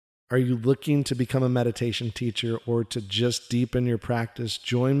Are you looking to become a meditation teacher or to just deepen your practice?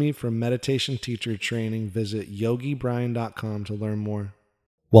 Join me for meditation teacher training. Visit yogibrian.com to learn more.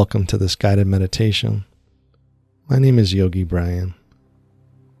 Welcome to this guided meditation. My name is Yogi Brian.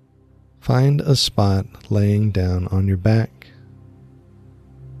 Find a spot laying down on your back,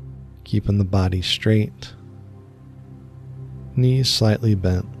 keeping the body straight, knees slightly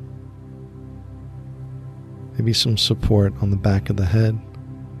bent, maybe some support on the back of the head.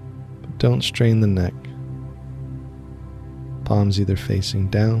 Don't strain the neck. Palms either facing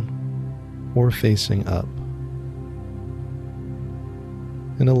down or facing up.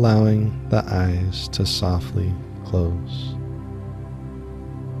 And allowing the eyes to softly close.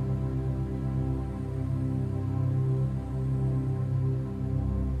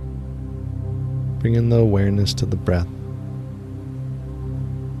 Bringing the awareness to the breath.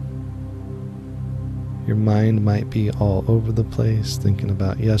 Your mind might be all over the place, thinking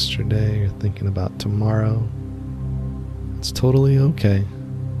about yesterday or thinking about tomorrow. It's totally okay.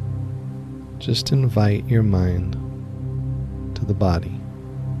 Just invite your mind to the body.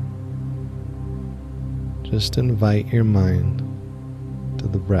 Just invite your mind to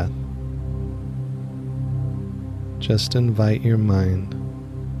the breath. Just invite your mind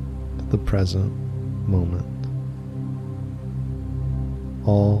to the present moment.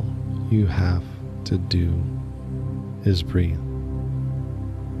 All you have to do is breathe.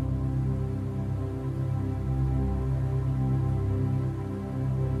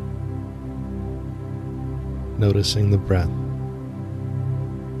 Noticing the breath.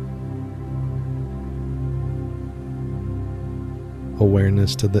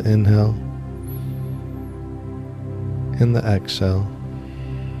 Awareness to the inhale and the exhale.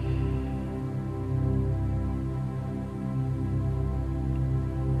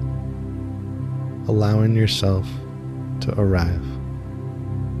 Allowing yourself to arrive.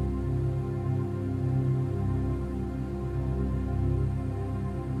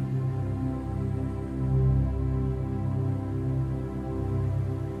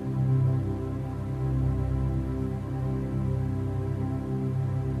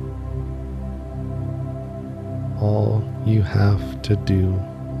 All you have to do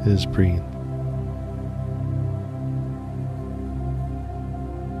is breathe.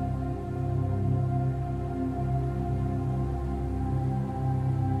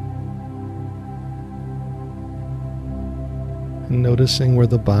 And noticing where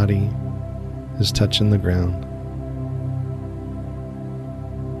the body is touching the ground.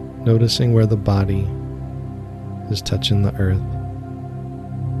 Noticing where the body is touching the earth.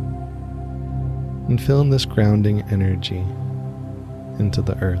 And feeling this grounding energy into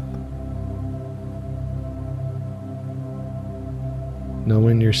the earth.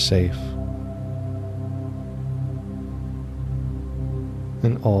 Knowing you're safe.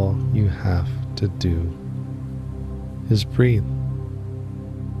 And all you have to do is breathe.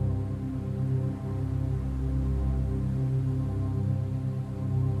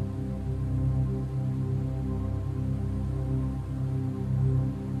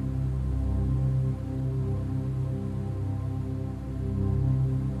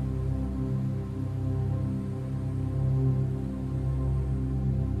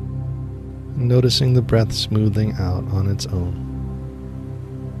 Noticing the breath smoothing out on its own.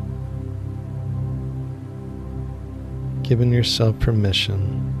 Giving yourself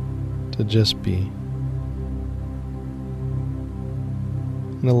permission to just be.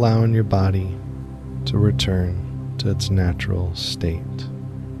 And allowing your body to return to its natural state.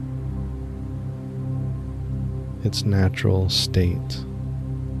 Its natural state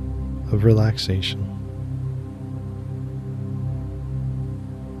of relaxation.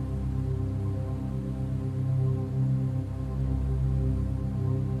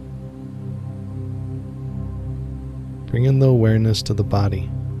 Bring in the awareness to the body.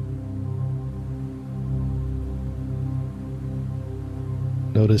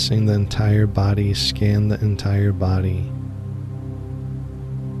 Noticing the entire body, scan the entire body.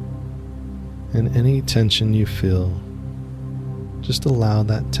 And any tension you feel, just allow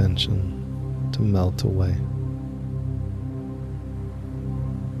that tension to melt away.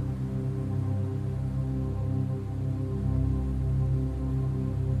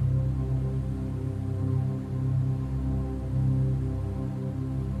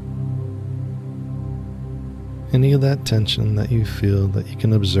 Any of that tension that you feel that you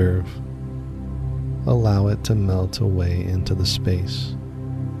can observe, allow it to melt away into the space.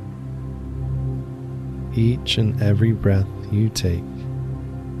 Each and every breath you take,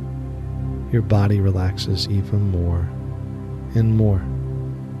 your body relaxes even more and more.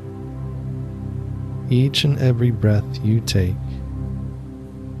 Each and every breath you take,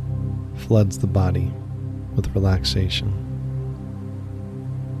 floods the body with relaxation.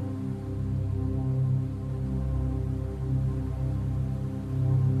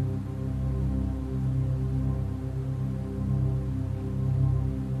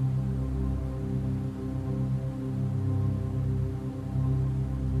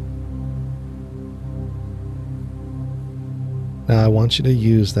 Now I want you to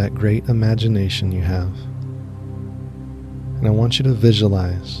use that great imagination you have, and I want you to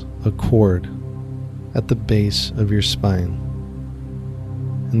visualize a cord at the base of your spine,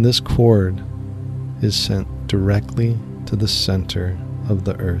 and this cord is sent directly to the center of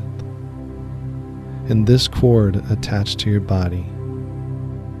the earth. And this cord attached to your body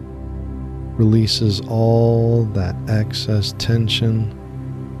releases all that excess tension,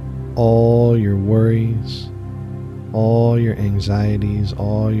 all your worries, all your anxieties,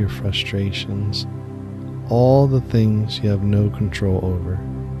 all your frustrations, all the things you have no control over.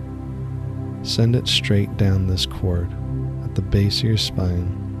 Send it straight down this cord at the base of your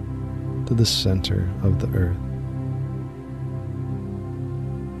spine to the center of the earth.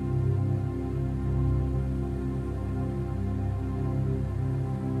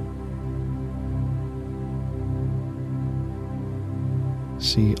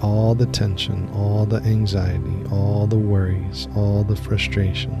 See all the tension, all the anxiety, all the worries, all the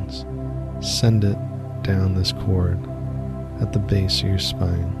frustrations. Send it down this cord at the base of your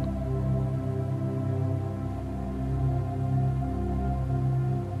spine.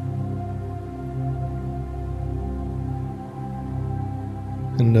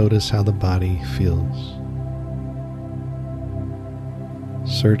 And notice how the body feels.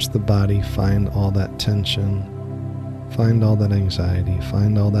 Search the body, find all that tension, find all that anxiety,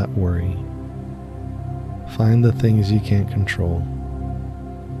 find all that worry. Find the things you can't control.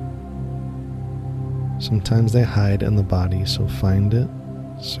 Sometimes they hide in the body, so find it,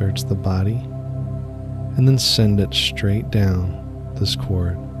 search the body, and then send it straight down this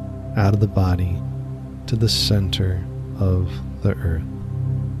cord, out of the body, to the center of the earth.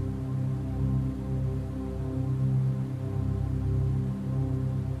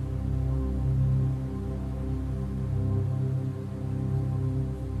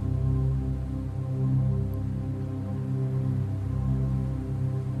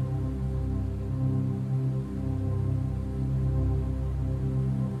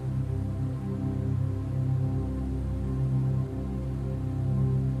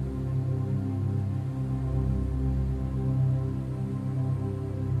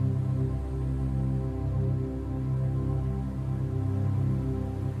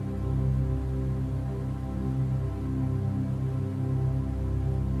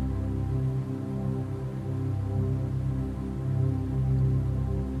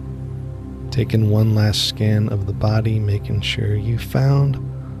 Taking one last scan of the body, making sure you found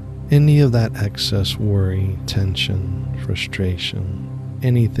any of that excess worry, tension, frustration,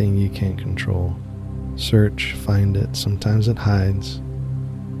 anything you can't control. Search, find it, sometimes it hides,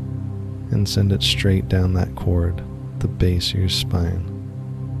 and send it straight down that cord, the base of your spine.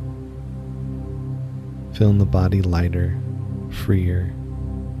 Feeling the body lighter, freer,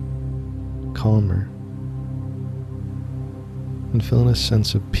 calmer, and feeling a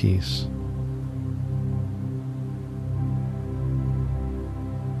sense of peace.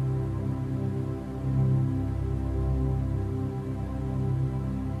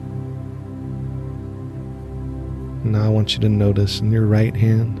 Now I want you to notice in your right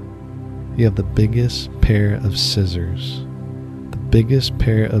hand, you have the biggest pair of scissors. The biggest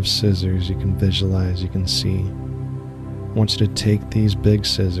pair of scissors you can visualize, you can see. I want you to take these big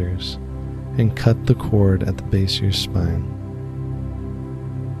scissors and cut the cord at the base of your spine.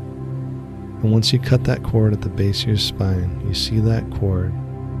 And once you cut that cord at the base of your spine, you see that cord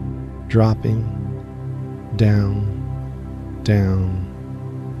dropping down,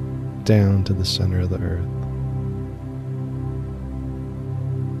 down, down to the center of the earth.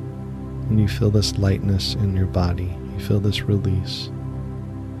 And you feel this lightness in your body. You feel this release.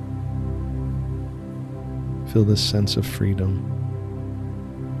 Feel this sense of freedom.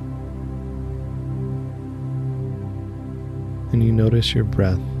 And you notice your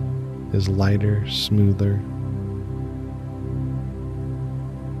breath is lighter, smoother.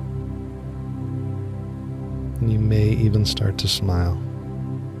 And you may even start to smile.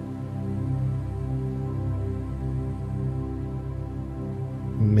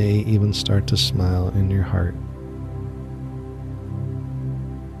 May even start to smile in your heart.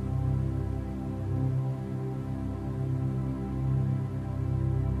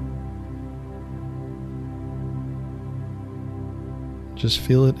 Just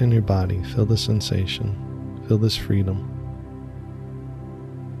feel it in your body. Feel the sensation. Feel this freedom.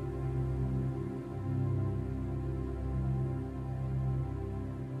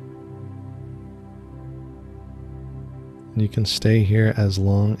 And you can stay here as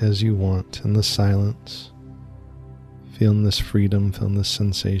long as you want in the silence, feeling this freedom, feeling this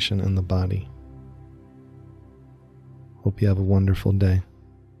sensation in the body. Hope you have a wonderful day.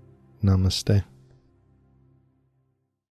 Namaste.